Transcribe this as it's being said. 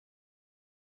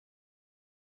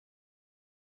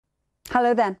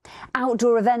Hello there.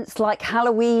 Outdoor events like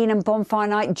Halloween and bonfire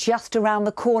night just around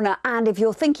the corner. And if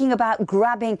you're thinking about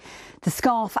grabbing the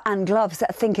scarf and gloves,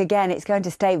 think again. It's going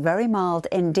to stay very mild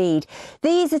indeed.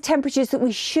 These are temperatures that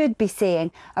we should be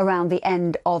seeing around the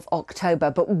end of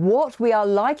October. But what we are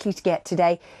likely to get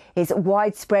today is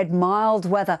widespread mild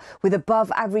weather with above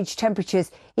average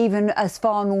temperatures even as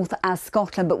far north as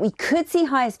Scotland. But we could see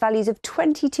highest values of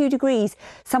 22 degrees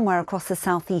somewhere across the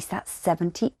southeast. That's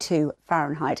 72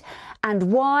 Fahrenheit.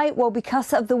 And why? Well,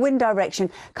 because of the wind direction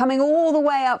coming all the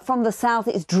way up from the south.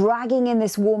 It's dragging in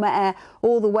this warmer air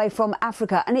all the way from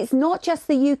Africa. And it's not just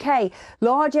the UK.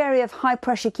 Large area of high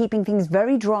pressure keeping things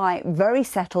very dry, very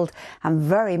settled and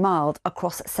very mild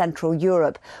across Central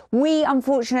Europe. We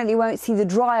unfortunately won't see the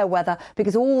drier weather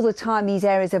because all the time these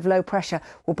areas of low pressure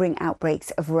will bring outbreaks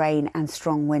of rain and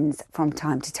strong winds from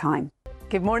time to time.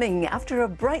 Good morning. After a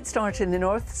bright start in the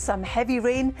north, some heavy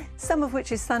rain, some of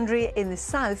which is thundery in the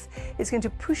south, is going to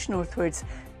push northwards,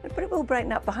 but it will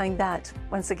brighten up behind that.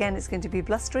 Once again, it's going to be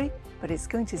blustery, but it's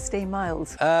going to stay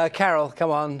mild. Carol, come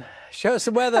on, show us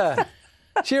the weather.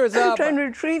 Cheer us up. Try and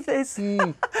retrieve this.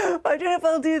 I don't know if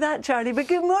I'll do that, Charlie, but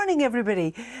good morning,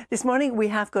 everybody. This morning we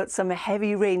have got some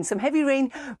heavy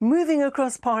rain moving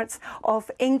across parts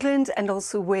of England and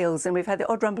also Wales, and we've had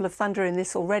the odd rumble of thunder in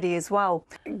this already as well.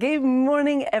 Good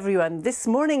morning, everyone. This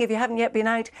morning, if you haven't yet been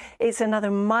out, it's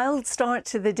another mild start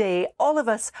to the day. All of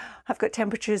us have got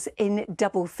temperatures in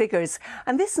double figures,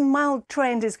 and this mild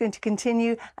trend is going to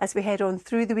continue as we head on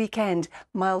through the weekend.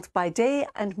 Mild by day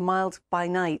and mild by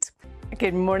night.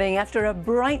 Good morning. After a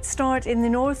bright start in the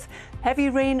north, heavy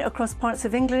rain across parts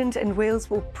of England and Wales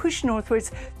will push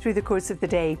northwards through the course of the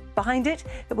day. Behind it,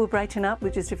 it will brighten up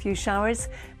with just a few showers.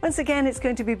 Once again, it's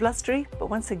going to be blustery, but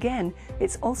once again,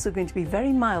 it's also going to be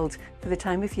very mild for the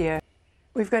time of year.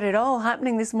 We've got it all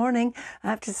happening this morning. I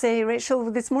have to say, Rachel,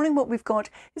 this morning what we've got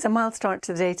is a mild start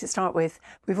to the day to start with.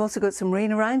 We've also got some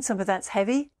rain around. Some of that's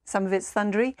heavy, some of it's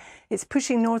thundery. It's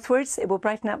pushing northwards. It will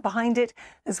brighten up behind it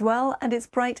as well, and it's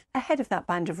bright ahead of that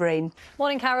band of rain.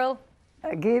 Morning, Carol.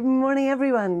 Good morning,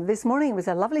 everyone. This morning was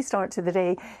a lovely start to the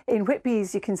day. In Whitby,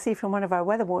 as you can see from one of our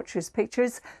weather watchers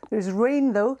pictures, there's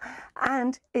rain though,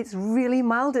 and it's really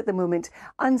mild at the moment,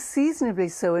 unseasonably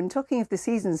so. And talking of the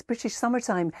seasons, British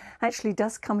summertime actually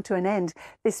does come to an end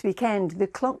this weekend. The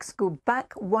clocks go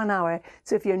back 1 hour,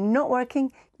 so if you're not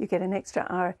working, you get an extra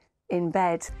hour in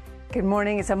bed. Good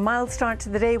morning. It's a mild start to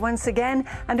the day once again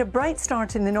and a bright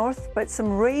start in the north, but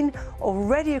some rain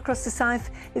already across the south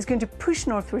is going to push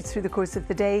northwards through the course of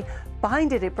the day.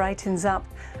 Behind it, it brightens up.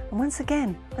 And once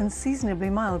again, unseasonably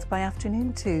mild by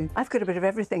afternoon too. I've got a bit of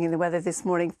everything in the weather this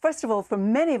morning. First of all, for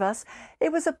many of us,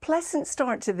 it was a pleasant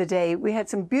start to the day. We had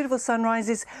some beautiful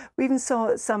sunrises. We even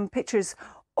saw some pictures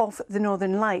of the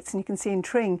northern lights, and you can see in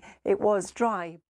Tring, it was dry.